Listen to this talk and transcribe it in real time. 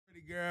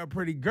girl,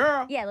 pretty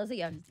girl. Yeah, those are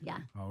yours. Yeah.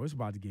 Oh, it's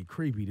about to get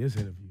creepy, this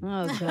interview.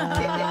 Oh,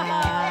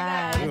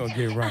 God. We're going to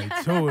get right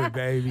to it,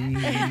 baby.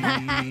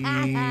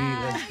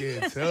 Let's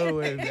get to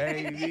it,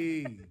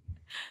 baby.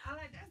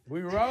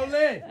 We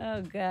rolling.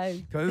 Oh,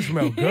 God. Because it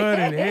smells good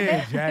in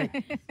here,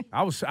 Jack.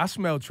 I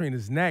smelled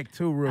Trina's neck,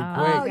 too, real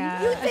quick. Oh,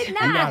 you did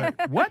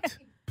not. What?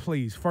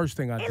 Please, first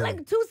thing I In do.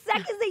 like 2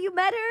 seconds that you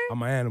met her?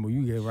 I'm an animal.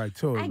 You get right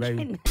to it,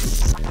 baby.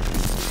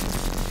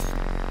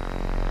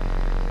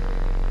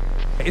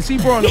 It's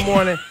Ebro in the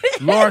morning.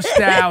 Laura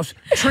Styles,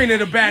 Trina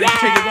the baddest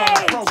chick is on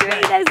the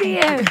program. Trina's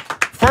here.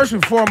 First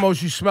and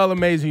foremost, you smell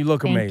amazing. You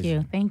look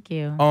amazing. Thank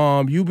you.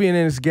 You been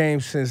in this game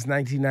since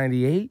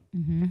 1998.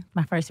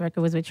 My first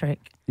record was with Trick.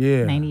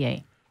 Yeah.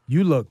 98.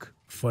 You look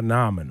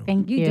phenomenal.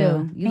 Thank you. You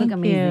do. You look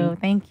amazing.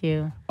 Thank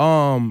you.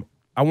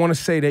 I want to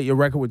say that your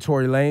record with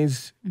Tory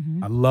Lanez,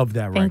 I love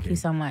that record. Thank you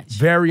so much.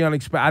 Very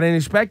unexpected. I didn't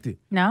expect it.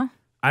 No?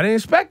 I didn't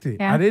expect it.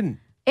 Yeah. I didn't.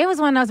 It was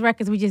one of those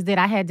records we just did.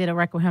 I had did a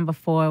record with him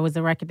before. It was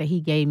a record that he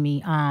gave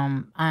me.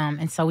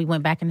 And so we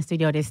went back in the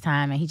studio this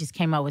time, and he just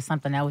came up with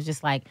something that was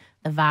just like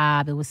the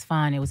vibe. It was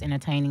fun. It was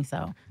entertaining.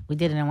 So we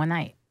did it in one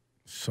night.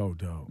 So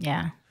dope.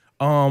 Yeah.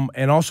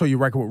 And also your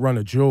record with Run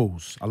the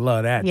Jewels. I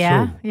love that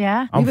Yeah. too.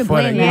 Yeah. I'm been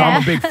funny. playing You know, that.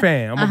 I'm a big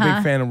fan. I'm a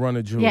big fan of Run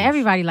the Jewels. Yeah,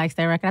 everybody likes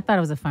that record. I thought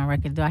it was a fun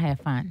record to do. I had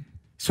fun.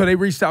 So they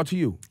reached out to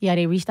you. Yeah,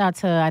 they reached out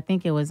to, I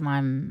think it was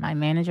my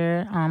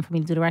manager for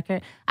me to do the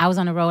record. I was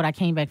on the road. I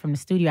came back from the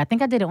studio. I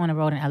think I did it on the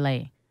road in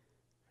L.A.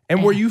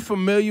 And were you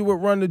familiar with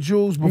Run the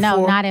Jewels before?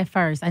 No, not at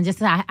first. And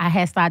just I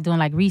had started doing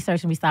like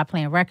research and we started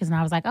playing records and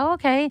I was like, oh,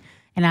 okay.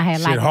 And I had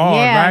Shit like hard,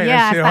 right?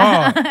 That shit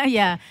hard.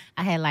 Yeah.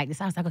 I had like this.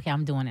 I was like, okay,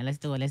 I'm doing it. Let's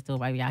do it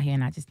while we out here.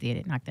 And I just did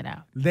it, knocked it out.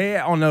 They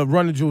on the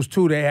Run the Jewels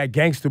too. They had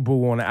Gangsta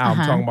Boo on the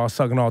album talking about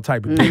sucking all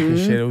type of dick and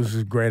shit. It was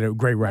just great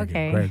record.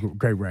 Okay.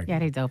 Great record. Yeah,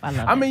 they dope. I love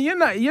it. I mean,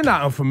 you're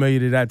not unfamiliar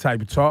to that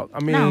type of talk. I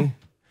mean, No.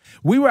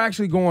 we were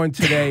actually going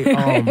today.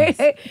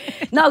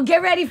 No,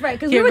 get ready for it.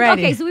 Because Get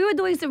ready. Okay, so we were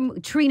doing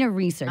some Trina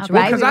research, Okay.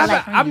 right? Because We were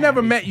like, I've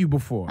never met you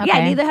before. Okay.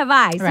 yeah, neither have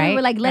I. So we Right,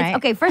 were like, let's. right.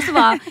 Okay, first of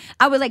all,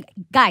 I was like,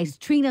 guys,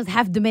 Trina's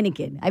half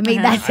Dominican. I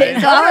mean, that's it.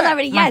 So I was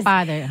already My yes.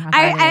 father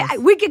I is.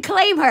 we could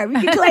claim her.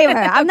 We could claim her.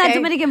 I'm not Okay.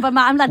 Dominican, but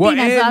I'm Latina, Well,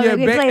 so I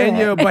and was like, claim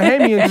her. you're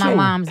Bahamian my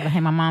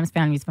too. mom's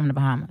family is from the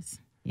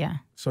Bahamas. Yeah.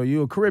 So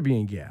you're a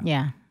Caribbean gal.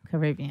 Yeah.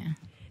 Caribbean.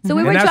 So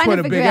we were And that's trying where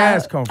to the figure big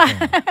ass out. come from.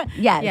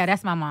 Yes. Yeah,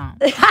 that's my mom.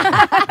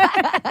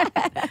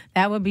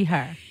 That would be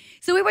her.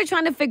 So we were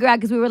trying to figure out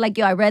because we were like,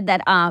 yo, I read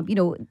that,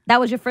 that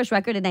was your first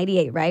record in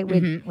 '98, right?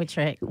 With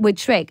Trick. With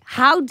Trick.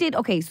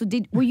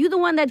 Were you the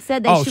one that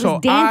said that she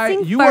was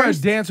dancing you first? were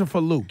a dancer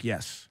for Luke,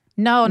 yes.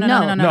 No. No.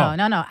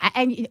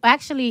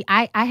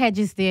 I had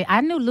just did.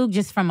 I knew Luke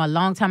just from a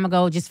long time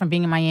ago, just from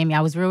being in Miami.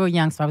 I was real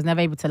young, so I was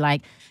never able to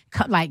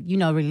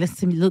really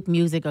listen to Luke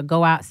music or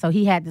go out. So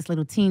he had this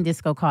little teen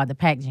disco called the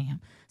Pac Jam.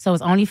 So it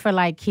was only for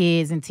like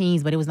kids and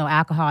teens, but it was no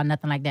alcohol,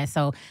 nothing like that.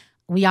 So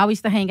we always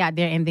used to hang out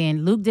there. And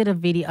then Luke did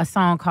a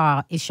song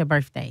called "It's Your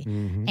Birthday,"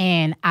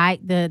 and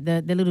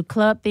the little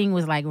club thing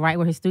was like right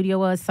where his studio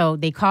was. So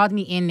they called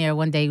me in there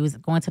one day. He was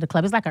going to the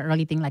club. It was like an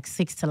early thing, like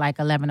 6 to like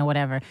 11 or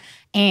whatever.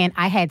 And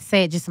I had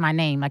said just my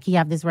name, like he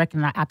have this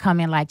record. And I come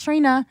in like,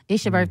 Trina,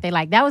 it's your birthday.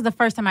 Like that was the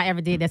first time I ever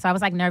did that. So I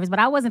was like nervous, but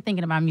I wasn't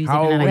thinking about music.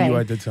 How old were like you that.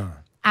 at the time?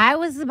 I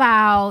was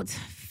about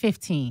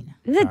 15.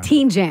 It was a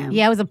teen jam.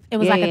 Yeah, it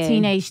was like Yeah. a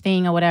teenage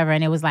thing or whatever.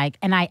 And it was like,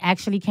 and I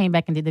actually came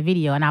back and did the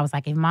video. And I was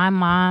like, if my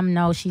mom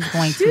knows, she's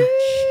going to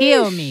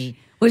kill me.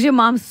 Was your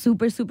mom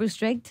super, super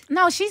strict?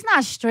 No, she's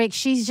not strict.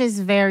 She's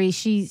just very,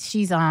 she was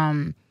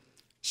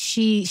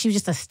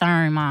just a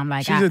stern mom.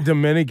 Like She's a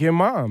Dominican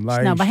mom.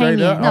 Like no, straight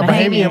Bahamian. up. No, A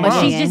Bahamian. But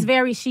mom.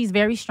 she's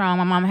very strong.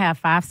 My mom had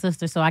 5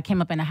 sisters, so I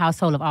came up in a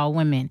household of all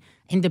women.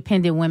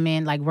 Independent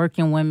women, like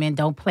working women,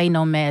 don't play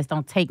no mess,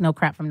 don't take no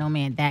crap from no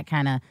man. That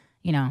kind of,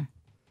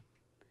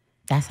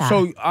 that's how.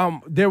 So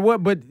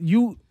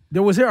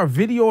was there a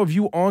video of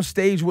you on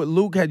stage with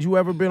Luke? Had you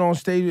ever been on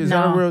stage?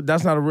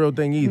 That's not a real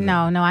thing either.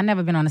 No, I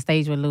never been on the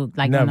stage with Luke,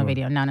 like Never. on no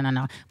video.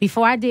 No.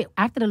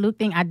 After the Luke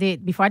thing,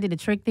 before I did the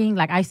Trick thing,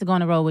 like I used to go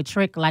on the road with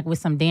Trick, like with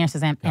some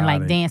dancers and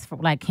like it. dance for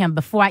like him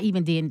before I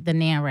even did the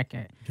Nan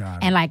record. Got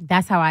it. And like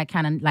that's how I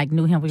kind of like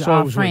knew him. We were So it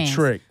all was with friends.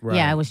 Trick, right.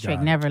 Yeah, it was Got Trick,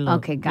 it. never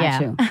Luke. Okay, got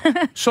yeah. you.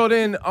 So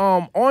then,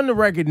 on the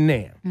record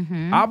now,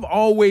 I've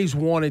always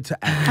wanted to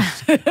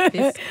ask.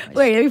 This-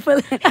 Wait, let me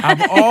put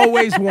I've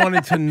always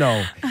wanted to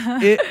know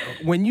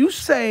when you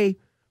say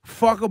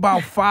fuck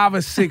about 5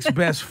 or 6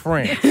 best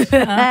friends. Is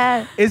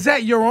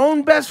that your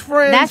own best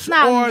friends That's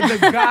not- or the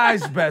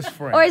guy's best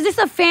friend? Or is this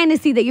a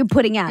fantasy that you're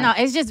putting out? No,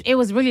 it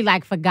was really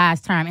like for guys'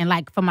 term and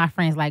like for my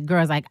friends, like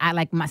girls, like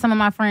some of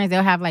my friends,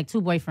 they'll have like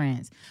 2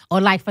 boyfriends. Or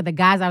like for the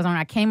guys I was on,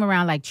 I came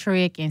around like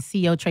Trick and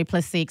CO, Trey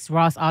Plus 6,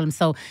 Ross, all them.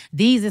 So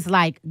these is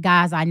like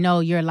guys I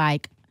know you're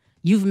like,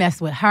 you've messed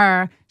with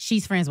her,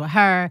 she's friends with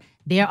her,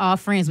 they're all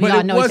friends. We but all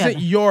it know each wasn't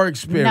other. your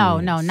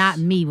experience. No, not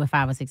me with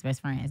 5 or 6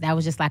 best friends. That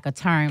was just like a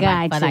term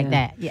Got like you.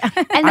 that. Yeah.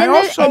 And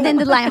then, and then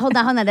the line, hold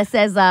on, that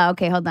says,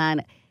 okay, hold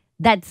on.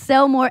 that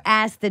sell more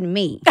ass than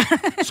me.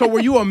 So were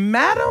you a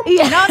madam?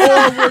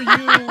 Yeah. Or were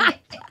you?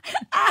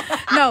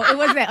 No, it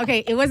wasn't that.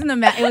 Okay, it wasn't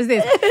it was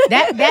this.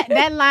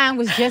 That line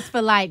was just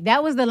for like,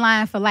 that was the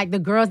line for like the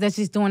girls that's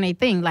just doing their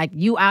thing. Like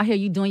you out here,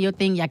 you doing your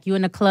thing, like you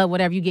in the club,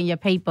 whatever, you getting your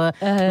paper,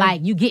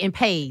 like you getting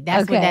paid.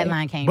 That's where that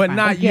line came from. But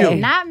not you.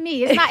 Not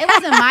me. It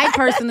wasn't my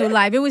personal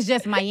life. It was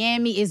just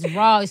Miami. It's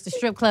raw. It's the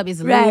strip club. It's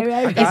loose.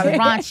 Right. It's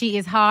raunchy.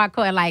 It's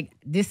hardcore. Like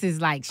this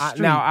is like street.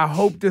 Now I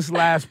hope this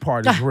last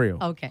part is real.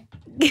 Okay.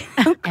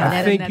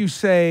 I think you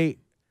say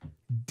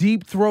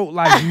deep throat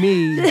like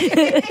me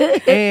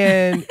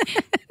and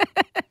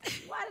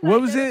what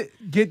was it?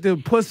 Get the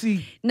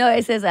pussy. No,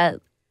 it says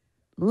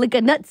lick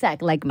a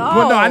nutsack like me.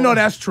 Well, no, I know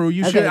that's true.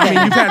 You should. I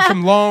mean, you've had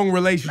some long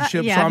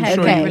relationships, Yeah, so I've I'm had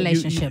sure great you,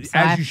 relationships.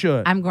 as you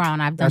should. I'm grown.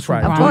 I've done That's some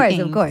right. grown Of course,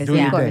 things. Do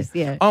your of thing. course,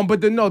 yeah.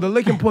 But the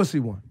licking pussy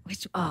one.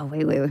 Oh,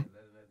 wait.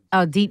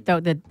 Oh, deep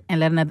throat and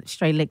let another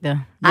straight lick the.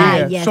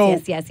 Yes.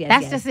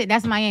 That's just it.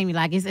 That's Miami.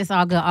 Like it's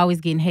all good.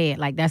 Always getting head.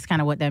 Like that's kind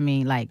of what that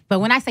mean. Like, but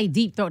when I say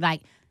deep throat,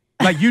 like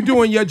you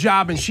doing your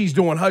job and she's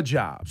doing her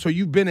job. So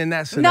you've been in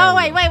that scenario. no,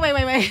 wait.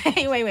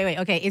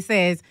 Okay, it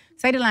says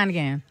say the line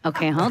again.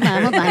 Okay, hold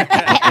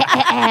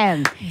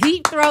on.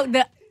 Deep throat.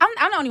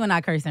 I'm the only one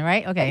not cursing,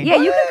 right? Okay. Yeah,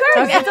 you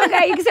can curse. It's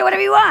okay. You can say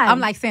whatever you want. I'm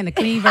like saying the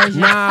clean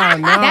version. Nah.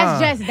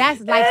 That's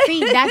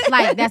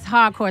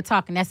hardcore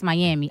talking. That's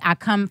Miami. I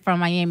come from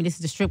Miami. This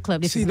is the strip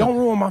club. See, don't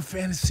ruin my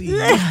fantasy.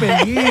 It's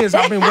been years.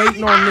 I've been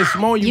waiting on this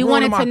moment. You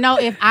wanted to know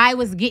if I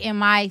was getting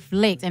my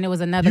flicked and it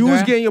was another You girl?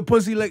 was getting your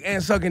pussy licked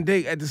and sucking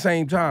dick at the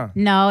same time.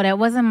 No, that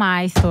wasn't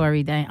my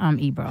story,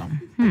 Ebro.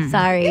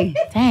 Sorry.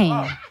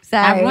 Dang.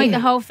 Sorry. I ruined the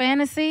whole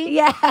fantasy.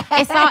 Yeah.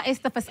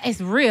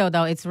 It's real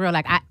though. It's real.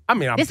 Like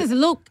this is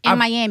Luke in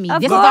Miami.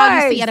 Of This is all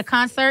you course. see at a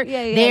concert.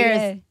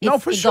 Yeah. No,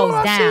 for it sure. goes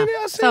I've down. seen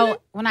it.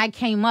 So when I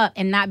came up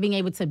and not being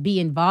able to be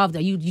involved,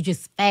 or you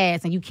just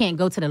fast and you can't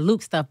go to the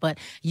Luke stuff, but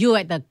you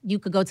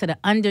could go to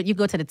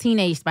the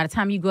teenage. By the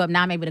time you grow up,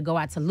 now I'm able to go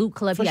out to Luke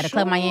Club. For You got a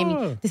club sure.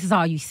 Miami. This is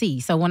all you see.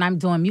 So when I'm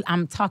doing,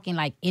 I'm talking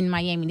like in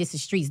Miami. This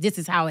is streets. This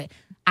is how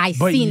I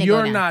But seen it go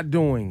you're down. not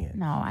doing it.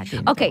 No, I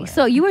didn't. Okay,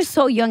 so you were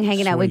so young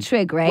hanging out with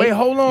Trick, right? Wait,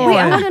 hold on. Wait,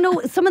 I want to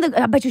know some of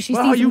the. I bet you she's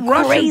Wow, seen you some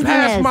rushing craziness.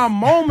 past my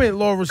moment,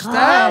 Laura God.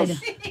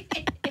 Stiles.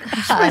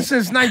 It's been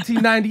since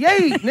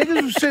 1998.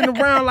 Niggas was sitting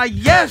around like,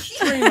 yes,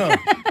 Trina.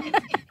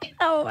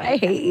 Oh, I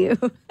hate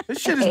you. This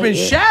shit has been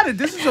shattered.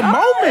 This is a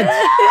moment.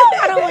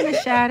 I don't want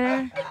to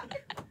shatter.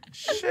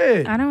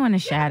 Shit. I don't want to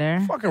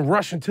shatter. Fucking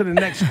rushing to the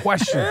next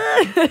question.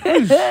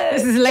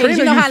 This is ladies. Trina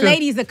You know how used to-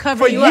 ladies are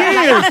cover For you up.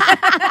 years.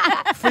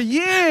 For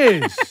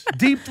years.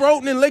 Deep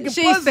throating and licking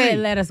She pussy. said,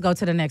 "Let us go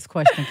to the next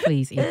question,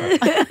 please." Eva.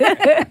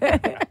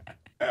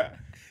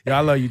 Yeah,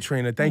 I love you,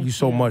 Trina. Thank you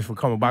so much for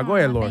coming by. Go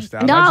ahead, Laura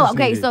Stiles. I No, just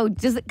okay, needed- so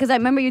just because I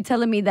remember you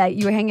telling me that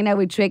you were hanging out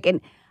with Trick, and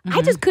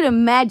I just couldn't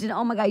imagine.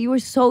 Oh my God, you were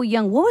so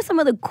young. What was some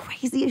of the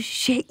craziest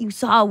shit you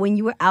saw when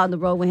you were out on the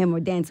road with him or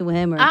dancing with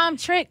him? Or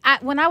Trick.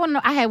 When I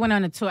went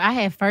on a tour. I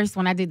had first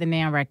when I did the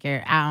Nan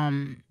record.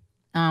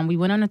 We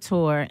went on a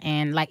tour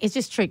and like it's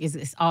just Trick.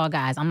 It's all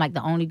guys. I'm like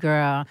the only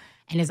girl.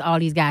 And it's all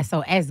these guys.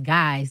 So as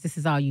guys, this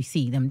is all you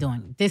see them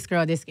doing. This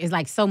girl, this is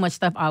like so much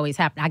stuff always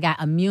happened. I got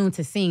immune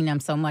to seeing them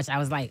so much. I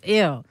was like,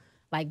 ew,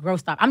 like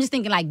grossed up. I'm just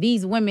thinking like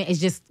these women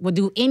would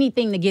do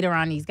anything to get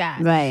around these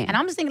guys. Right. And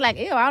I'm just thinking like,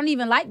 ew, I don't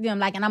even like them.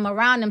 Like, and I'm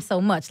around them so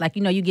much. Like,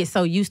 you get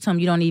so used to them,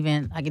 you don't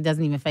even, like it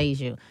doesn't even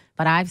faze you.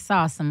 But I've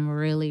saw some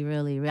really,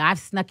 really, I've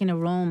snuck in a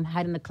room,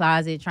 hid in the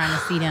closet, trying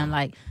to see them.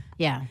 Like,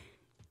 yeah.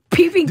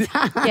 peeping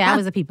Tom. Yeah, I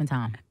was a peeping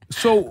Tom.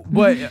 So,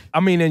 but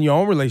I mean, in your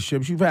own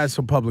relationships, you've had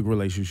some public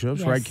relationships,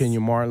 Yes. right? Kenya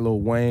Martin, Lil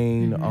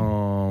Wayne,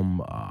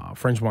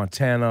 French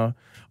Montana.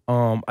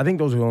 I think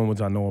those are the only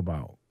ones I know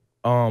about.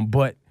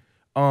 But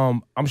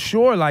I'm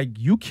sure, like,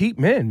 you keep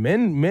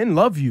men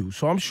love you.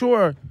 So I'm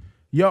sure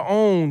your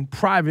own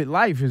private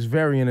life is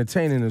very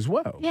entertaining as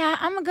well. Yeah,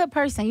 I'm a good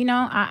person.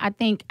 I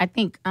think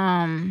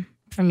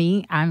for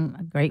me, I'm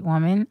a great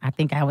woman. I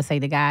think I would say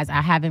the guys,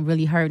 I haven't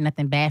really heard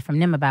nothing bad from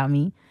them about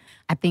me.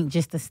 I think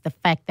just the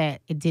fact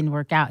that it didn't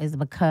work out is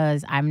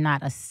because I'm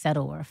not a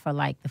settler for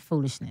like the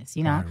foolishness,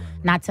 Right.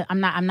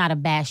 I'm not a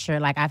basher.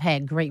 Like I've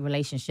had great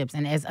relationships,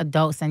 and as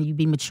adults, and you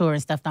be mature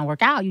and stuff don't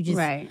work out.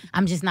 Right.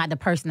 I'm just not the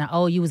person that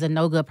you was a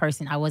no good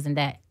person. I wasn't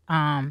that.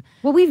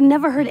 Well, we've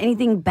never heard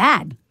anything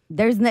bad.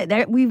 We've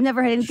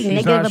never heard anything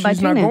negative about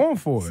She's not Trina. going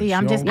for it. See, She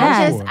I'm don't just, go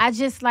for it. I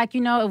just like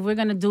if we're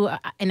gonna do be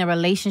in a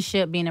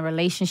relationship,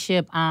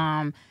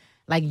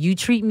 like you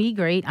treat me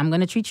great, I'm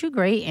gonna treat you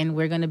great, and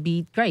we're gonna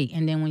be great.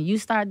 And then when you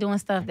start doing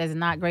stuff that's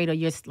not great, or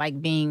you're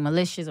like being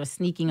malicious or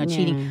sneaking or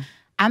cheating,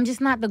 I'm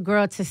just not the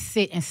girl to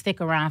sit and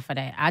stick around for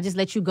that. I just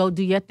let you go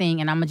do your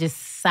thing, and I'm gonna just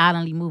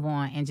silently move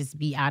on and just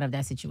be out of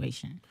that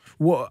situation.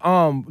 Well,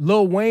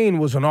 Lil Wayne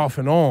was an off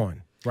and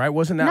on, right?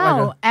 Wasn't that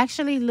like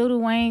actually, Lil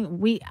Wayne,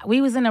 we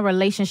was in a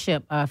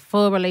relationship, a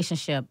full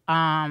relationship,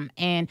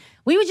 and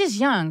we were just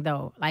young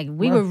though. Like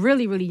we were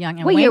really, really young.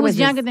 And What Wayne year was was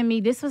younger this? than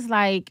me. This was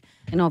like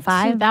In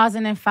 05?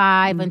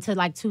 2005 until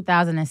like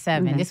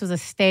 2007. This was a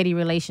steady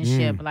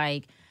relationship,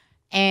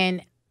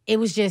 and it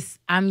was just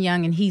I'm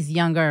young and he's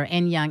younger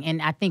and young,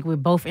 and I think we're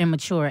both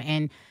immature,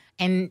 and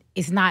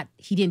it's not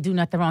he didn't do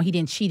nothing wrong, he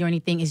didn't cheat or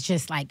anything. It's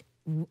just like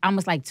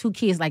almost like two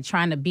kids like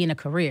trying to be in a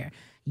career.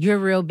 You're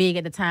real big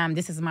at the time.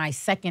 This is my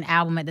second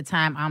album at the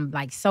time. I'm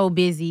like so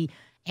busy.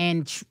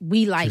 And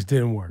we like just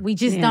didn't work. We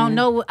just don't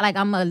know.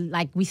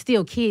 Like we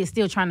still kids,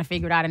 still trying to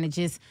figure it out. And it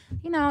just,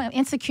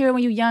 insecure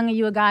when you're young and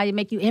you're a guy. It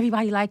make you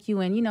everybody like you,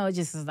 and it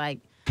just is like,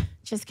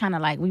 just kind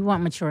of like we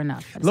weren't mature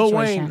enough. For the Lil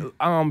situation.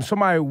 Wayne,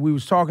 somebody we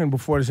was talking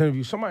before this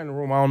interview. Somebody in the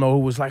room, I don't know who,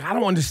 was like, I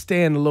don't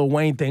understand the Lil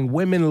Wayne thing.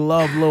 Women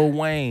love Lil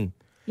Wayne.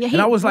 Yeah,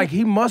 and I was like,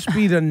 he must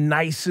be the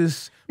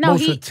nicest,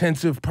 most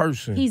attentive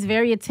person. He's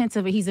very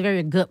attentive. He's a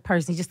very good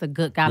person. He's just a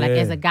good guy. Like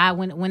as a guy,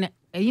 when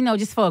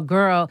just for a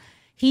girl.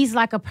 He's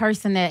like a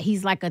person that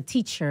he's like a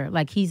teacher.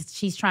 Like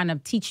she's trying to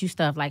teach you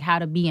stuff, like how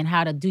to be and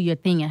how to do your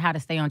thing and how to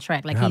stay on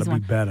track. Like how to be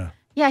better.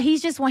 Yeah,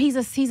 he's just one.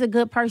 He's a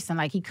good person.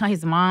 Like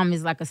his mom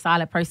is like a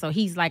solid person. So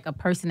he's like a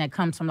person that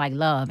comes from like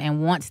love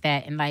and wants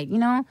that. And like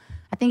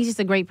I think he's just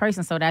a great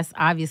person. So that's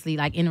obviously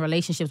like in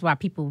relationships why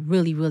people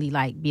really really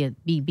like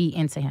be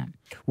into him.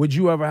 Would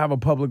you ever have a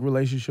public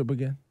relationship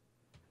again?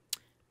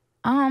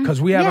 Because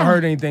we haven't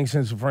heard anything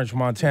since French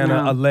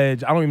Montana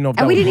alleged. I don't even know if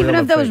that was real. We didn't even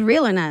know if that was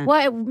real or not.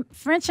 Well,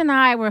 French and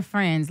I were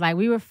friends. Like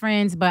we were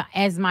friends, but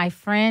as my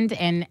friend,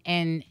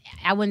 and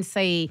I wouldn't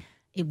say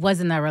it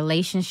wasn't a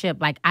relationship.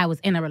 Like I was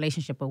in a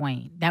relationship with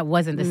Wayne. That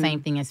wasn't the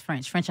same thing as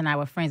French. French and I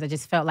were friends. I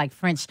just felt like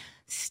French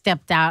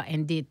stepped out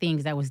and did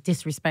things that was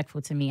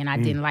disrespectful to me, and I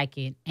didn't like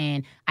it.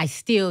 And I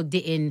still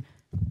didn't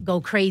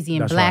go crazy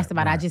and blast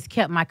about it. I just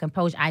kept my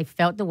composure. I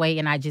felt the way,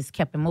 and I just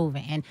kept it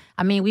moving. And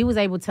I mean, we was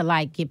able to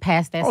like get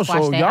past that,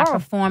 squash that. I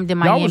performed in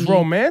Miami. Y'all was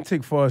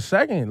romantic for a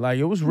second. Like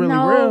it was really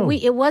real.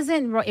 It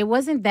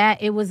wasn't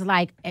that. It was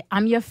like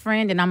I'm your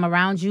friend, and I'm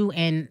around you,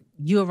 and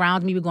you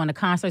around me. We're going to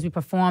concerts, we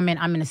performing.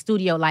 I'm in the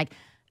studio. Like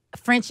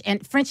French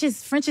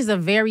is a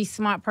very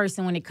smart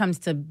person when it comes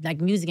to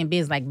like music and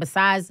biz. Like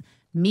besides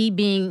me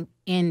being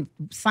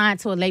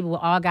signed to a label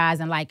with all guys,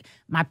 and like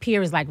my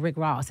peer is like Rick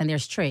Ross, and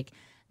there's Trick.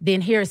 Then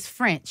here's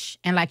French,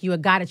 and like you're a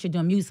guy that you're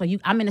doing music. So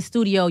I'm in the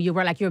studio.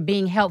 You're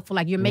being helpful.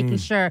 Like you're making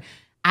sure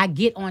I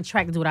get on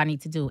track to do what I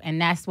need to do,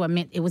 and that's what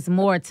meant it was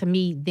more to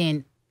me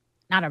than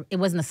it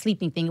wasn't a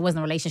sleeping thing. It wasn't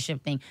a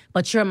relationship thing.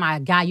 But you're my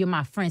guy. You're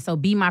my friend. So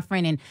be my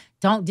friend, and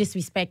don't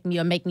disrespect me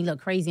or make me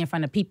look crazy in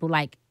front of people.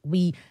 Like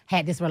we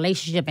had this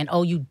relationship, and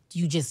you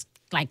just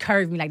like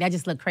curved me. Like that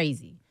just looked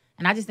crazy,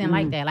 and I just didn't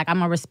like that. Like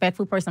I'm a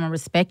respectful person. I'm gonna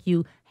respect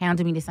you.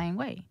 Handle me the same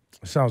way.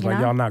 Sounds like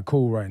y'all not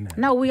cool right now.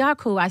 No, we are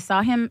cool. I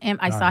saw him in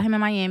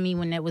Miami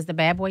when it was the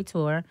Bad Boy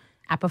tour.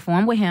 I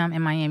performed with him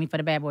in Miami for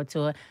the Bad Boy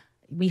tour.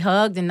 We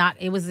hugged and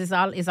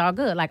it's all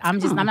good. Like I'm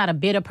not a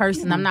bitter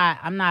person. I'm not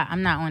on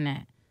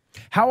that.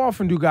 How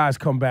often do guys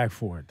come back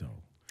for it though?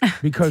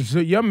 Because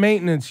your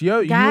maintenance,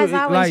 guys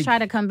always try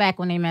to come back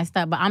when they messed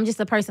up. But I'm just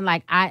a person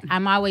like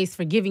I'm always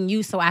forgiving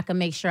you so I can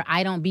make sure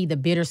I don't be the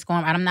bitter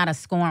scorn. I'm not a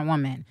scorn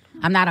woman.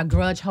 I'm not a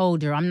grudge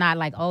holder. I'm not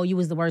like, oh, you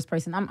was the worst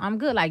person. I'm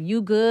good. Like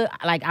you good.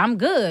 Like I'm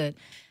good.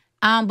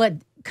 But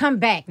come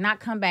back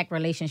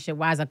relationship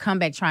wise, or come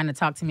back trying to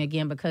talk to me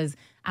again because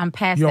I'm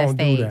past that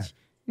stage. Do that.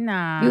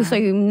 Nah. So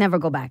you never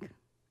go back.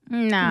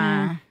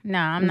 Nah,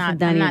 I'm not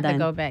to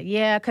go back.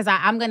 Yeah, because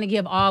I'm going to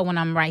give all when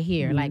I'm right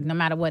here. Like, no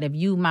matter what, if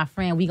you my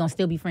friend, we going to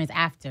still be friends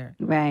after.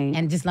 Right.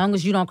 And just long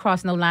as you don't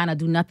cross no line or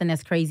do nothing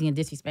that's crazy and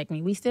disrespect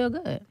me, we still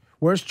good.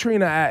 Where's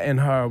Trina at in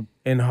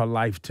her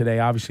life today?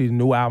 Obviously, the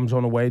new album's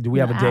on the way. Do we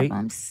have a date?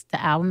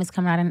 The album is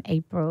coming out in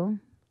April.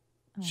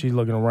 She's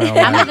looking around.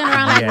 I'm looking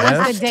around like,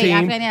 what's the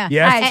date?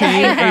 Yes,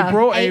 team.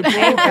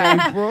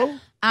 April.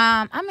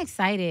 I'm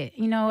excited.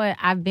 You know what?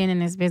 I've been in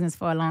this business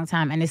for a long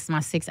time, and this is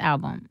my 6th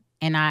album.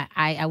 And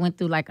I went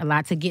through like a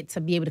lot to get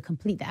to be able to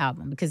complete the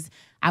album because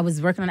I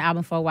was working on the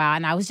album for a while,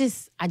 and I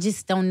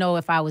just don't know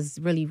if I was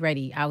really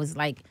ready. I was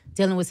like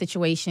dealing with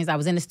situations. I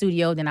was in the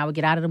studio, then I would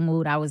get out of the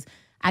mood.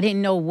 I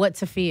didn't know what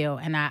to feel,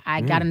 and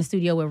I got in the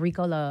studio with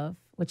Rico Love,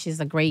 which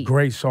is a great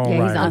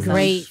songwriter. Yeah, he's a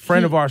great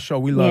friend of our show.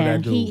 We love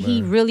that dude.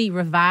 He really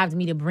revived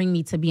me to bring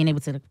me to being able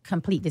to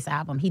complete this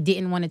album. He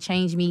didn't want to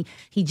change me.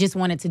 He just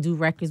wanted to do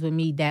records with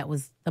me that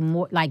was the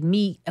more like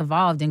me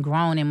evolved and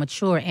grown and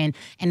mature and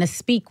to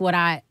speak what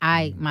I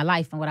my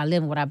life and what I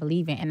live and what I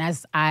believe in. And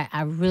that's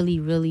I really,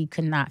 really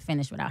could not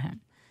finish without him.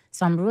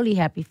 So I'm really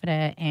happy for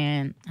that.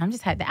 And I'm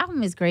just happy. The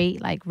album is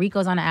great. Like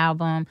Rico's on the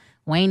album.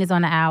 Wayne is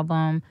on the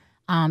album.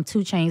 2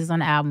 Chainz is on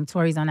the album.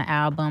 Tory's on the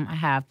album. I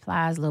have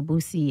Plies, Lil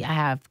Boosie. I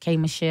have K.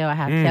 Michelle. I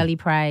have Kelly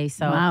Price.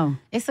 So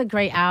it's a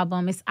great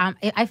album.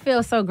 I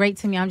feel so great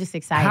to me. I'm just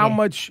excited. How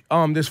much,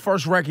 this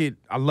first record,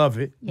 I love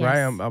it, right?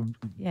 I'm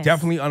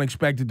definitely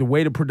unexpected. The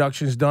way the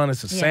production's done,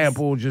 it's a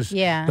sample. Just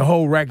the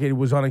whole record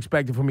was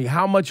unexpected for me.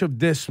 How much of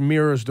this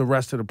mirrors the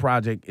rest of the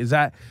project?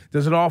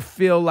 Does it all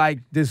feel like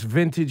this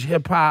vintage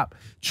hip-hop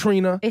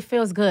Trina? It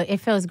feels good.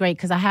 It feels great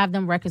because I have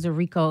them records with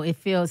Rico. It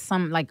feels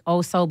some like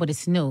old soul, but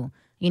it's new.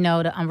 You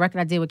know, the record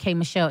I did with K.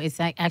 Michelle, it's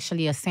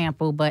actually a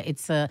sample, but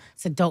it's a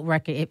dope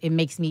record. It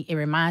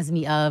reminds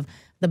me of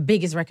the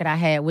biggest record I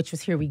had, which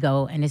was Here We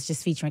Go, and it's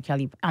just featuring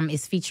Kelly.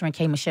 It's featuring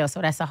K Michelle,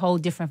 so that's a whole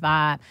different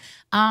vibe.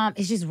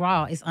 It's just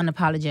raw. It's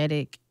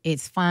unapologetic.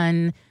 It's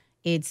fun.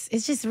 It's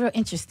just real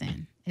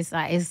interesting. It's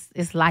like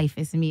it's life.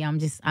 It's me. I'm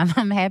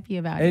happy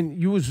about it.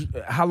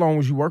 And how long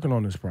was you working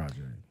on this project?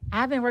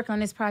 I've been working on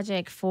this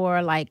project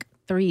for like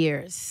 3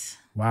 years.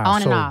 Wow.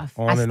 On and off.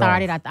 I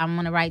started. I'm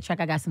on the right track.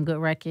 I got some good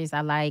records.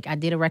 I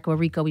did a record with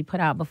Rico we put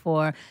out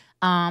before.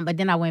 But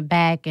then I went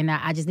back and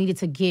I just needed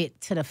to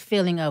get to the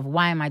feeling of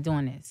why am I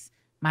doing this?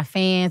 My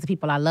fans, the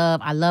people I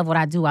love what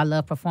I do. I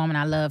love performing.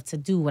 I love to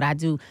do what I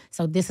do.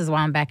 So this is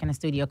why I'm back in the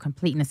studio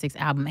completing the 6th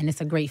album. And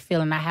it's a great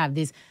feeling. I have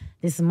this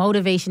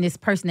motivation, this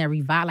person that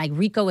revive. Like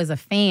Rico is a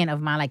fan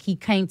of mine. Like he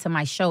came to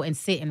my show and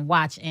sit and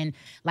watch. And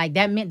like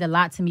that meant a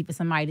lot to me for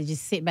somebody to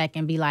just sit back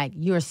and be like,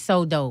 you're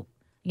so dope.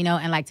 You know,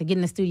 and like to get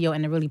in the studio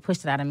and to really push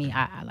it out of me,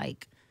 I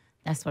like,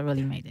 that's what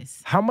really made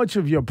this. How much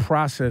of your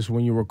process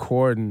when you're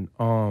recording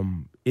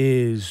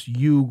is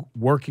you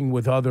working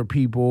with other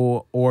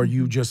people or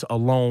you just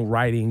alone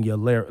writing your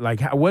lyric? Like,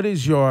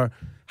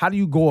 how do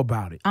you go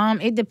about it?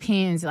 It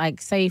depends.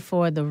 Like, say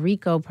for the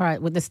Rico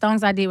part, with the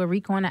songs I did with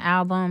Rico on the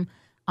album,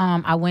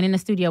 I went in the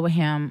studio with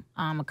him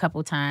a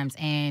couple times,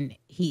 and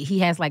he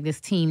has like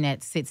this team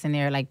that sits in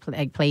there,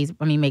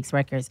 makes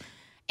records.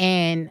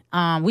 And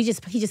he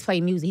just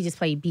played music. He just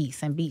played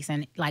beats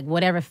and like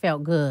whatever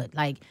felt good.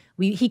 Like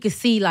he could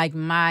see like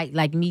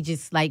me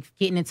just like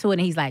getting into it,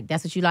 and he's like,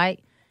 "That's what you like,"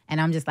 and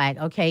I'm just like,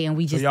 "Okay." And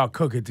we just so y'all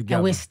cook it together.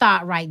 And we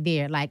start right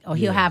there. Like,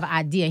 he'll have an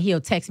idea.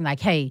 He'll text me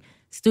like, "Hey,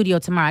 studio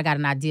tomorrow. I got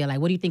an idea.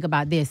 Like, what do you think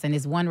about this?" And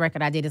this one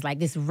record I did is like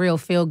this real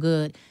feel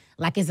good.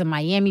 Like it's a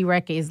Miami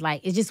record. It's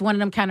just one of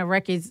them kind of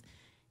records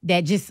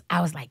that just,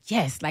 I was like,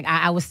 yes. Like,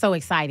 I was so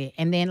excited.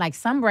 And then, like,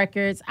 some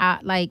records,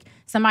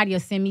 somebody will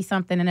send me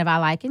something, and if I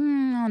like it,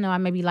 I don't know, I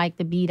maybe like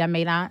the beat. I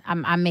may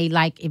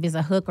like, if it's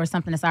a hook or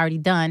something that's already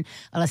done,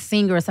 or a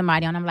singer or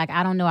somebody, and I'm like,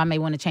 I don't know, I may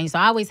want to change. So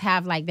I always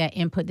have, like, that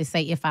input to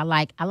say if I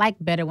like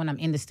better when I'm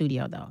in the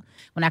studio, though.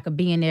 When I could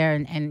be in there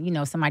and you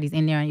know, somebody's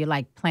in there and you're,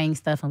 like, playing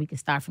stuff and we can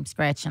start from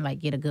scratch and, like,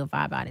 get a good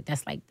vibe out of it.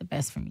 That's, like, the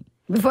best for me.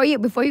 Before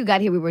you got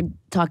here, we were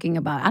talking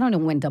about, I don't know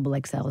when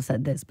XXL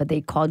said this, but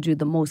they called you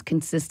the most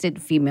consistent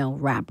female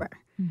rapper,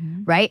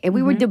 right? And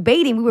we were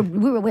debating.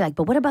 We were like,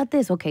 but what about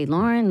this? Okay,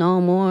 Lauren,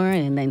 no more,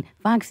 and then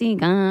Foxy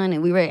gone,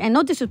 and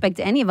no disrespect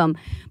to any of them,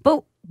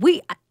 but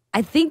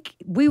I think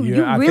you really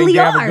are. I think they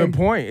have a good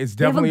point. It's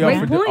definitely up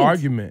for the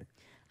argument.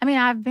 I mean,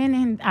 I've been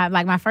in,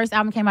 like, my first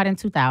album came out in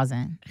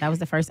 2000. That was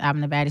the first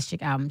album, the Baddest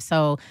Chick album.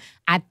 So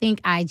I think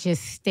I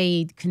just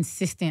stayed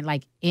consistent,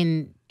 like,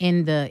 in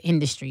the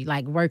industry,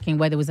 like, working,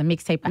 whether it was a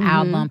mixtape or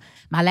album.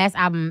 My last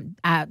album,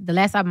 the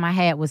last album I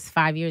had was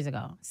 5 years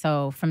ago.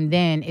 So from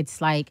then, it's,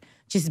 like,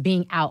 just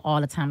being out all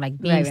the time, like,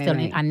 being still.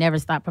 Right. I never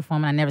stopped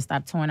performing. I never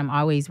stopped touring. I'm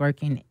always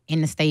working in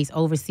the States,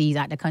 overseas,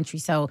 out the country.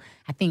 So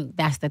I think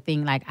that's the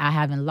thing. Like, I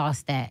haven't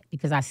lost that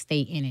because I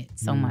stay in it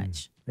so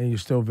much. And you're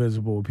still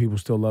visible. People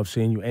still love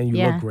seeing you, and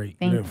you look great.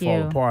 Thank you. Didn't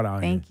fall apart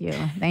out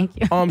here. Thank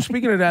you.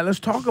 Speaking of that, let's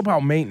talk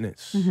about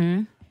maintenance.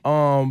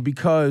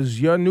 Because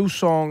your new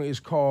song is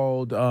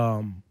called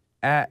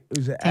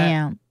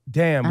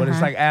Damn, but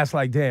it's like ass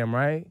like damn,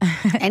 right?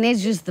 And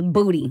it's just the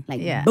booty, like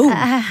boom.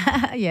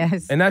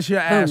 Yes. And that's your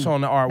ass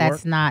on the artwork.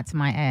 That's not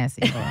my ass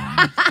either.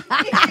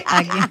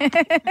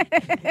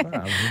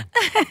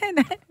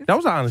 That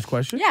was an honest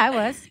question. Yeah, it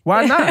was.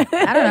 Why not?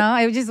 I don't know.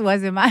 It just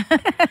wasn't my.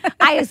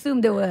 I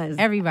assumed it was.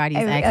 Everybody's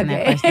asking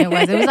that question.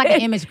 It was like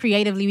an image.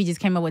 Creatively, we just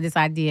came up with this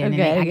idea, and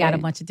then I got a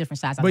bunch of different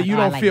shots. But you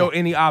don't feel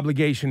any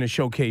obligation to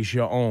showcase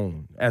your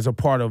own as a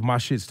part of My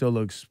Shit Still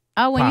Looks.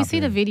 Oh, when you see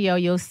the video,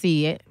 you'll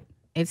see it.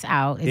 It's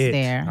out. It's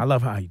there. I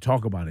love how you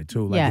talk about it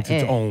too. Like, it's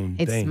its own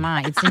thing. It's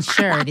mine. It's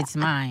insured. It's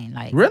mine.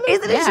 Like, really?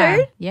 Is it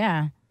insured?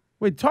 Yeah.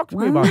 Wait, talk to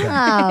me about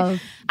that.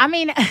 I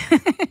mean,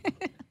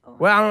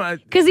 well, I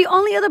don't. Because the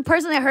only other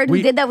person I heard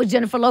who did that was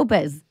Jennifer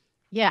Lopez.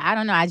 Yeah, I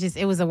don't know.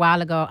 It was a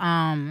while ago.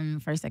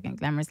 First, second,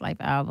 Glamorous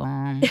Life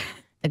album.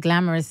 The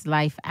Glamorous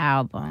Life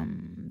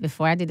album.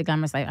 Before I did the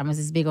Glamorous Life, I was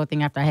this big old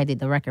thing after I did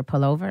the record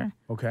Pull Over.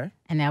 Okay.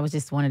 And that was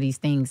just one of these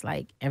things,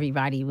 like,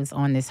 everybody was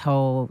on this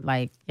whole,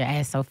 like, your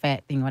ass so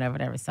fat thing,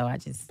 whatever. So I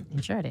just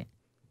insured it.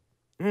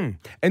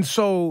 And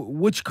so,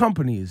 which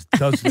company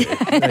does it?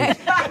 Like,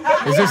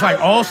 is this like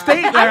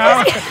Allstate?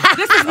 Like,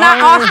 this is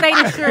not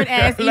Allstate insured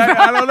ass. Like,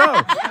 I don't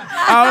know.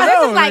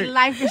 This is like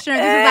life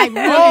insurance. This is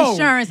like real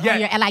insurance on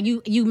your, and like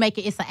you make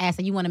it. It's an ass,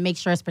 and you want to make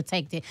sure it's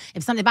protected.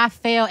 If I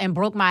fell and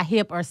broke my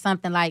hip or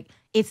something, like,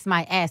 it's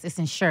my ass. It's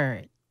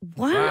insured.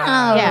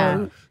 Wow.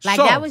 Yeah. Like,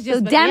 that was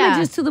just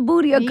damages to the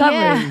booty are covered.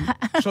 Yeah.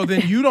 So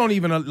then you don't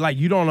even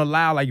you don't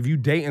allow, like, if you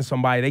dating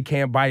somebody, they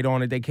can't bite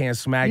on it, they can't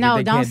smack it.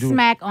 No, don't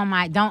smack on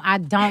my. I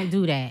don't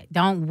do that.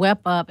 Don't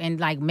whip up and,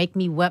 like, make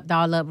me whipped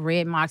all up,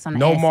 red marks on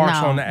the ass. No marks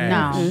on the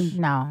ass.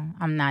 No,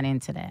 I'm not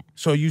into that.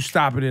 So you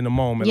stop it in the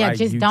moment. Yeah, like,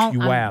 just you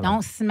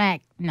don't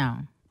smack. No.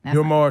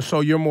 You're more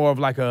of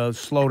like a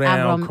slow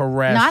down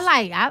caress. No,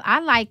 I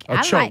like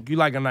a choke. You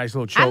like a nice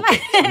little choke. I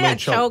like a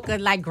choke,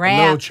 like grab.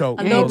 A little choke.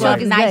 A little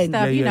choke, nice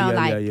stuff.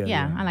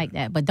 Yeah, I like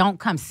that. But don't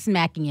come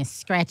smacking and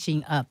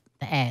scratching up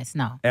the ass.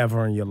 No.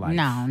 ever in your life?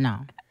 No.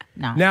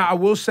 Now, I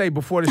will say,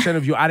 before this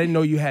interview, I didn't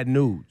know you had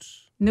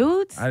nudes.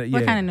 Nudes? Yeah.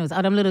 What kind of nudes?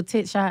 Oh, them little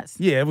tit shots?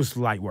 Yeah, it was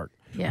light work.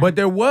 Yeah. But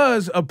there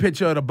was a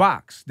picture of the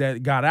box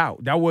that got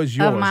out. That was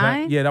yours, mine?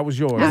 right? Yeah, that was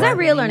yours. Was that right?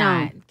 real or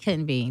no?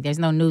 Couldn't be. There's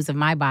no nudes of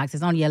my box.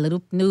 There's only a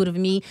little nude of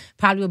me.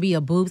 Probably will be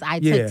a boobs. I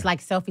took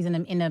like selfies in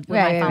the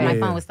when my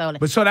phone was stolen.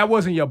 But so that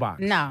wasn't your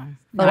box? No.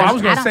 Well, I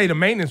was going to say the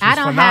maintenance was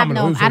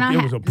phenomenal.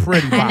 It was a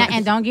pretty box.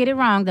 And don't get it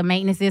wrong, the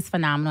maintenance is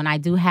phenomenal. And I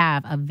do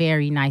have a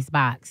very nice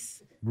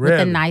box. Really?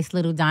 With a nice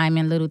little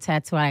diamond, little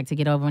tattoo I like to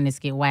get over when this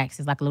get waxed.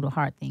 It's like a little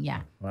heart thing,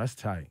 yeah. Well, that's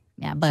tight.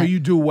 Yeah, but so you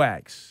do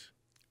wax?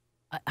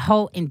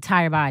 Whole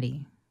entire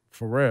body.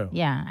 For real?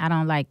 Yeah, I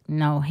don't like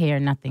no hair,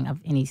 nothing of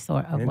any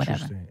sort of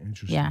whatever.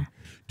 Interesting. Yeah.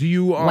 Do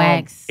you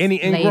wax,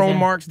 any ingrown laser.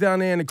 marks down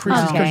there in the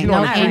creases? Okay, You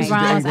no know the creases, the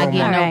ingrowns. I ingrown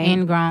get marks. no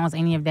ingrowns.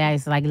 Any of that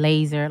is like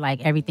laser,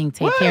 like everything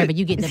take care. But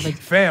you get the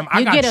fam. I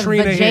you got get a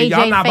Trina here.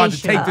 Y'all not about to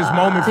facial. take this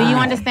moment. Do from you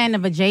me. understand the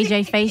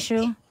vajayjay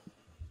facial?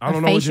 I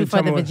don't the know facial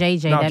for the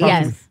vajayjay. No,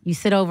 Yes. You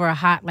sit over a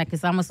hot, like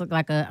it's almost look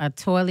like a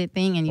toilet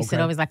thing, and you sit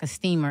Okay. over it's like a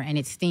steamer, and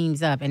it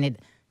steams up, and it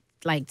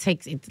like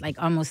takes it like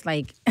almost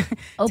like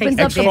Opens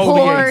takes up the a bit-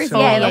 pores. So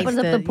Yeah, it like opens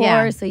up the the- yeah.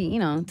 pores, so you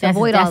know to That's-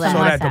 avoid all that's so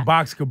that. that the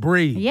box could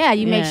breathe. Yeah,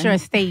 you make Yeah. sure it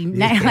stay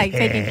like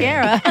taken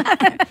care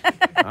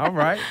of. All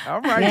right,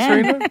 Yeah.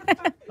 Trina.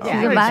 All She's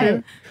right, about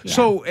Trina. it.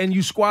 So, and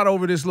you squat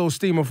over this little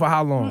steamer for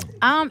how long?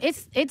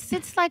 It's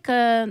like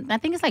I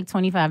think it's like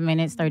 25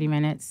 minutes, 30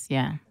 minutes.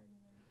 Yeah.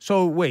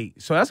 So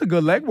wait, so that's a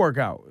good leg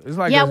workout. It's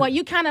like Yeah, well,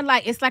 you kind of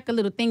like, it's like a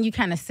little thing you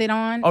kind of sit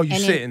on. Oh, you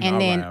and sitting. Then, and All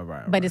then, right, all right,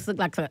 all but right. it's look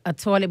like a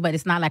toilet, but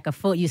it's not like a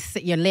full, you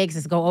sit, your legs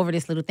just go over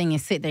this little thing and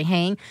sit there,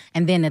 hang,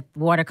 and then the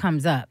water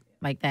comes up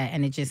like that,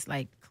 and it just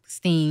like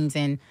steams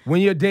and.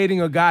 When you're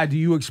dating a guy, do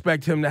you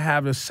expect him to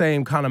have the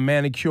same kind of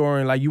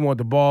manicuring, like you want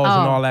the balls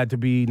and all that to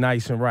be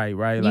nice and right?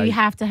 You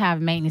have to have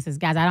maintenance as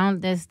guys. I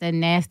don't, there's the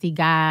nasty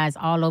guys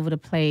all over the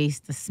place,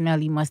 the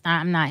smelly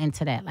mustache. I'm not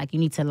into that. Like, you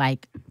need to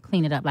like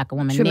clean it up like a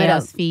woman. Trim it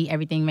Nails, up. feet,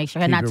 everything. Make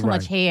sure Keep not it too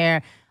much right.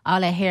 hair. All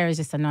that hair is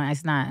just annoying.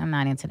 I'm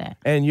not into that.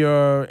 And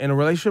you're in a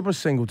relationship or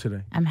single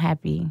today? I'm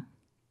happy.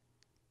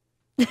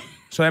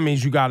 So that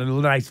means you got a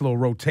nice little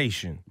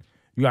rotation.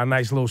 You got a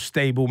nice little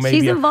stable.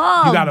 Maybe She's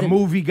involved. You got a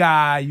movie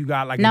guy. You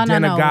got like No, a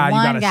dinner guy. You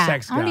one got a guy.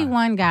 sex guy. Only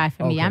one guy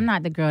for me. Okay. I'm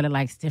not the girl that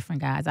likes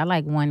different guys. I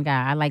like one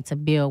guy. I like to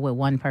build with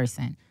one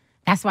person.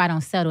 That's why I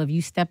don't settle. If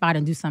you step out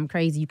and do something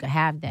crazy, you could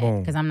have that.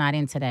 Boom. Because I'm not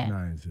into that.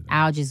 Not into that.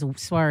 I'll just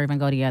swerve and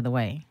go the other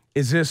way.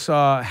 Is this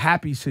a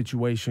happy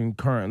situation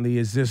currently?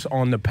 Is this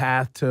on the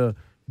path to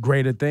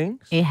greater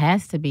things? It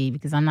has to be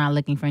because I'm not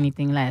looking for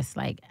anything less.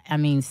 Like, I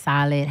mean,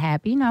 solid,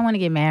 happy. You know, I want to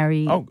get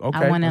married. Oh, okay.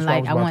 I want to That's where I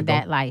like, was I about want to go.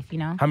 that life. You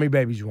know. How many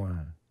babies you want to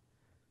have?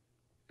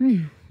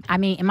 I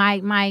mean,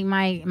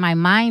 my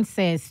mind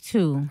says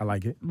two. I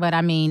like it. But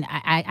I mean,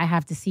 I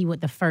have to see what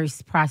the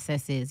first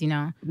process is, you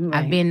know?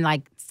 Right. I've been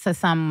like, to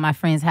some of my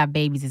friends have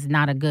babies. It's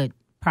not a good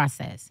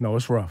process. No,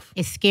 it's rough.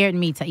 It scared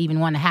me to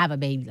even want to have a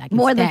baby. Like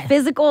More it's than that-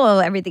 physical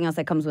or everything else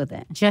that comes with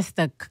it. Just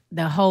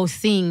the whole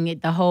seeing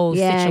it, the whole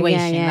Yeah,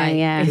 situation. yeah, like,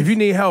 yeah. If you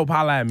need help,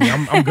 holla at me.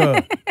 I'm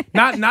good.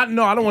 No,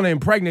 I don't want to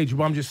impregnate you,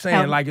 but I'm just saying,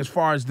 Help. like, as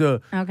far as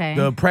the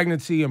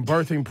pregnancy and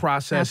birthing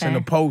process and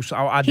the post,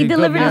 I He did good,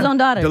 delivered man. his own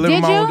daughter. Delivered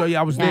Did my own you? daughter. Yeah,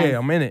 I was Yes. there.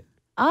 I'm in it.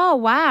 Oh,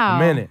 wow.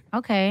 I'm in it.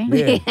 Okay.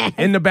 Yeah.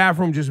 In the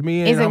bathroom, just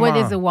me and Is it her what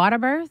mom. is it, water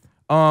birth?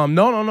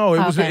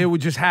 No. Okay. It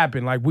would just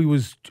happen. Like we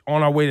was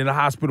on our way to the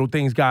hospital.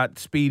 Things got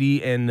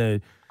speedy,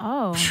 and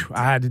Oh.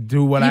 I had to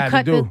do what You I had to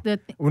cut do. the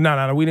Well,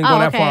 no. We didn't go Oh,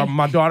 that far. okay.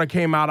 My daughter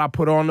came out. I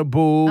put her on the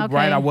boob. Okay.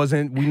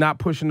 Right. We not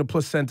pushing the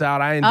placenta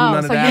out. I didn't do none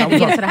of so that. you I had to was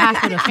get on- to the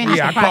hospital to finish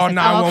Yeah, I the called process.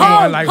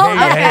 911 like,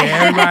 hey,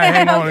 everybody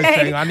hang on this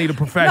Okay. thing. I need a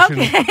professional.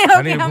 Okay,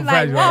 I need a I'm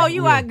like, professional. whoa,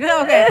 you are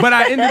good. Okay. But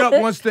I ended up,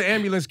 once the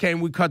ambulance came,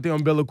 we cut the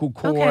umbilical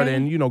cord Okay.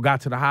 and,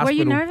 got to the Were hospital.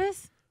 you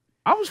nervous?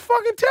 I was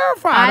fucking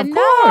terrified, I of know.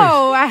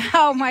 course.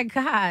 Oh my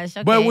gosh.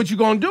 Okay. But what you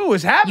gonna do?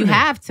 It's happening. You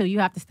have to. You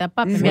have to step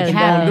up This and is make what it you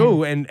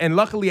gonna happen. do. And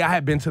luckily, I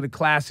had been to the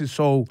classes,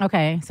 so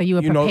Okay, so you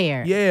were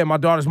prepared. Yeah, my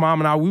daughter's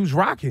mom and I, we was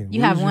rocking. You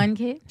We have was one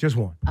kid? Just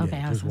one. Okay,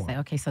 Yeah, I was just gonna one. say.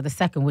 Okay, so the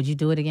second, would you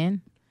do it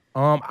again?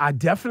 I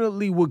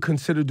definitely would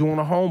consider doing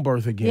a home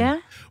birth again. Yeah?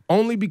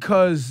 Only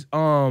because,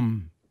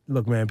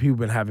 look, man, people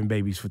been having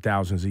babies for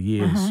thousands of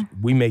years.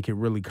 We make it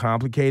really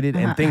complicated,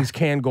 and things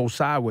can go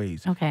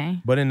sideways. Okay.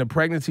 But in the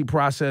pregnancy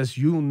process,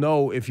 you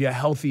know if you're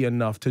healthy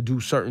enough to do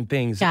certain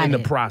things Got in it.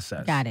 the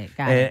process. Got it.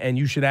 And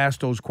you should ask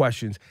those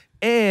questions.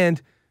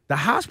 And the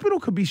hospital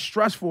could be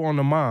stressful on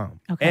the mom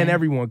Okay. and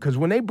everyone, because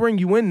when they bring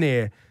you in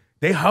there,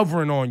 they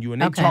hovering on you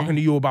and they Okay. talking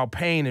to you about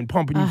pain and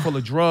pumping you full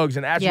of drugs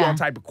and asking you Yeah. all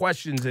type of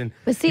questions. And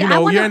But see, you I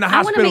know, want you're in the to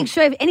hospital. make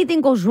sure if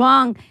anything goes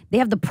wrong, they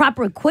have the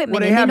proper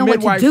equipment Well, and they know what to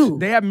midwives. do.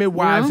 They have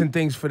midwives you know? and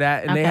things for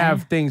that, and they Okay.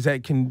 have things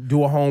that can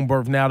do a home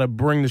birth now to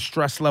bring the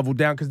stress level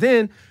down. Because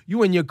then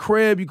you in your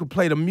crib, you can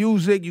play the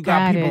music. You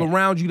got Got people it.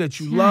 around you that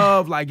you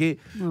love. Like it,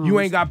 you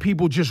ain't got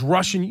people just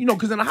rushing.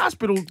 Because in the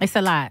hospital, It's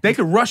a lot. they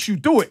could rush you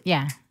through it.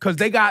 Yeah. Because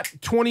they got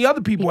 20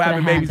 other people People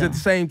having that have babies at them. the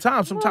same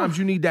time. Sometimes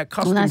you need that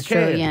custom Well, that's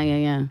care. true.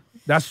 Yeah.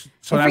 That's It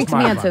that's freaks my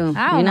me out advice. too. Oh,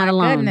 You're not my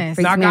alone. goodness.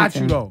 Freaks Now, I me out got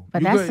you too. though.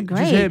 But You that's good? Just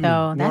great, hit me.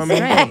 though. You know That's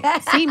what I mean?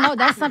 great. See,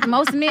 that's something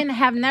most men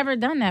have never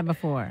done that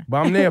before. But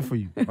I'm there for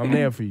you. I'm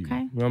there for you. Okay.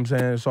 You know what I'm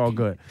saying? It's all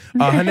good.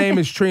 Her name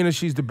is Trina.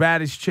 She's the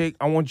baddest chick.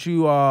 I want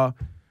you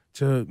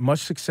to much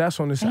success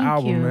on this Thank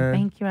album, you. man.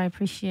 Thank you. I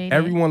appreciate it.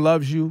 Everyone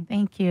loves you.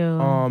 Thank you.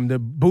 The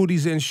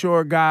booty's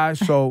insured, guys,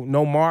 so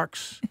no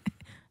marks.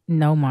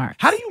 No marks.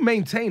 How do you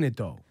maintain it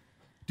though?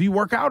 Do you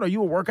work out? Are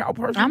you a workout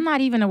person? I'm not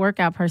even a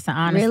workout person,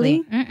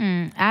 honestly. Really?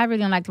 Mm-mm. I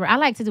really don't like to work. I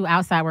like to do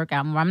outside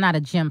workout more. I'm not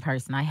a gym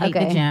person. I hate the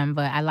Okay. gym,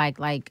 but I like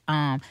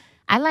I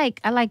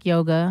like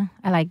yoga.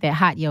 I like that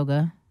hot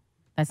yoga.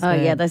 That's Oh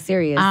good. yeah, that's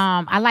serious.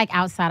 I like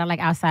outside. I like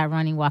outside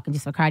running, walking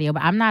just for cardio.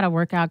 But I'm not a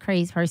workout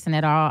crazy person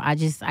at all. I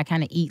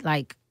kind of eat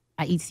I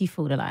eat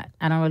seafood a lot.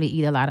 I don't really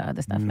eat a lot of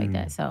other stuff like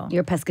that. So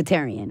You're a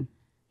pescatarian.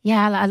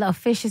 yeah, I love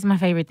fish is my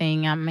favorite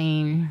thing. I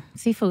mean,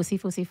 seafood.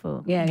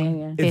 Yeah.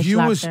 if Fish, you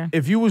lobster.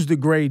 if you was to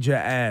grade your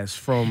ass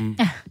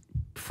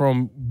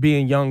from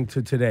being young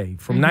to today,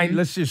 from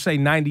let's just say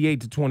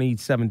 98 to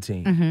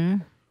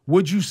 2017,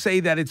 would you say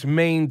that it's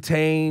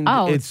maintained?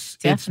 Oh, it's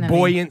definitely.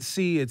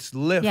 buoyancy, it's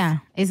lift. Yeah,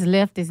 it's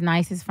lift, it's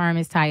nice, it's firm,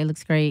 it's tight, it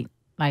looks great.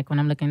 Like when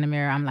I'm looking in the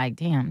mirror, I'm like,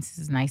 damn, this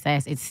is nice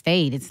ass. It's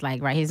stayed. It's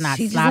like right, it's not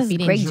She just has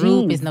sloppy, great didn't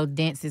droop, genes. it's no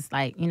dents. It's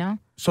like, you know.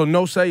 So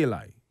no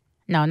cellulite.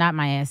 No, not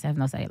my ass. I have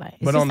no cellulite. It's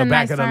But just on the a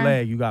back nice of the firm-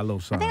 leg, you got a little I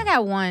something. think I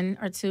got one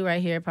or two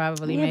right here,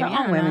 probably. Yeah, maybe. but I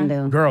all don't women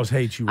know. do. Girls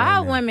hate you right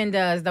All now. women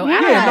does though. Yeah,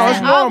 I don't know. no, it's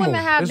All normal.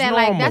 women have It's that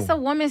like normal. that's a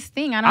woman's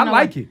thing. I don't I know.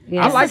 like it.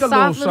 Yeah. I It's like a soft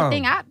little little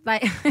something. thing. I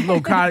like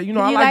Little kind, you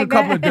know, I You like a like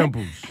couple of that?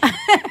 dimples.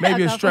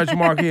 Maybe a stretch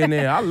mark here and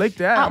there. I lick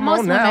that. I'm most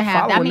on women that. have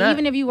that. I Following mean, that.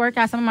 even if you work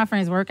out, some of my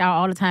friends work out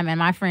all the time, and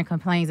my friend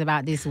complains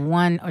about this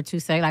one or two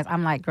cellulites.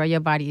 I'm like, girl, your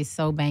body is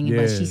so banging,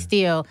 but Yeah. she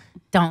still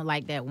don't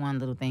like that one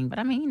little thing. But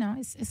I mean, you know,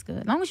 it's good.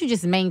 As long as you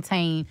just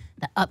maintain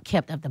the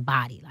upkept of the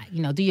body. Like,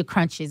 you know, do your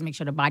crunches, make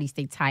sure the body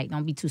stay tight.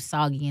 Don't be too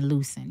soggy and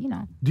loose, and, you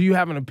know. Do you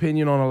have an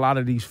opinion on a lot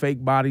of these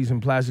fake bodies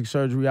and plastic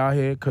surgery out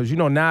here? Because, you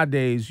know,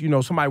 nowadays, you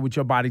know, somebody with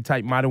your body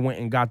type might have went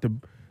and got the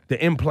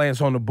implants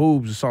on the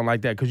boobs or something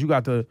like that. Because you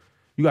got the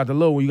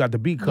little one, you got the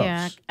B cups.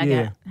 Yeah, I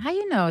got. How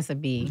you know it's a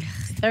B?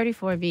 It's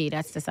 34B.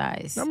 That's the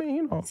size. I mean,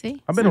 you know, See?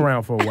 I've been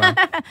around for a while.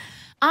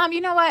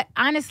 You know what?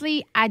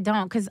 Honestly, I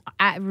don't, because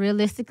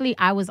realistically,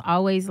 I was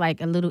always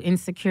like a little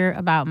insecure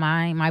about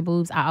my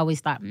boobs. I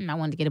always thought I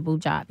wanted to get a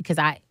boob job because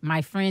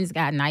my friends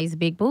got nice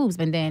big boobs,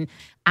 and then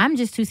I'm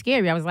just too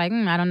scary. I was like,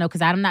 I don't know,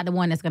 because I'm not the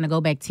one that's gonna go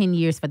back 10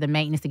 years for the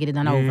maintenance to get it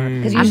done over.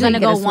 'Cause I'm usually gonna you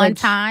get go a one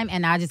switch. time,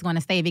 and I just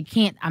gonna stay. If it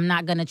can't, I'm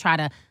not gonna try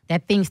to.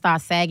 That thing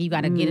starts sagging. You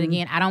got to get it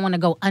again. I don't want to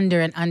go under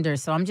and under.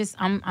 So I'm just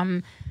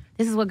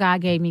This is what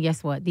God gave me.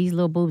 Guess what? These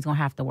little boobs gonna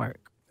have to work.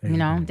 You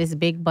know, this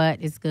big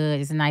butt is good.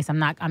 It's nice. I'm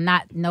not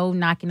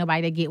knocking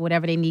nobody to get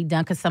whatever they need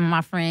done. Cause some of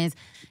my friends,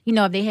 you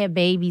know, if they have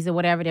babies or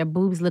whatever, their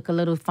boobs look a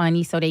little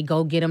funny, so they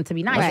go get them to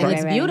be nice. Right, It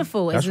looks right.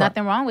 beautiful. That's There's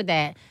nothing wrong with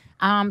that.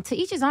 To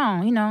each his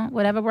own. You know,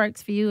 whatever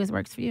works for you is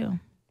works for you.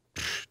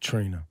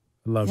 Trina,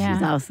 I love Yeah. you.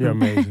 She's awesome. You're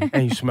amazing.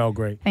 And you smell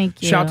great.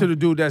 Thank you. Shout out to the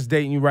dude that's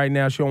dating you right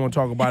now. She don't want to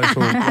talk about it, so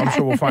I'm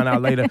sure we'll find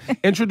out later.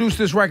 Introduce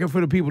this record for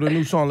the people, the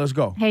new song. Let's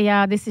go. Hey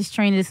y'all, this is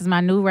Trina. This is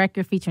my new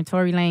record featuring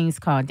Tory Lanez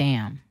called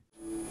Damn.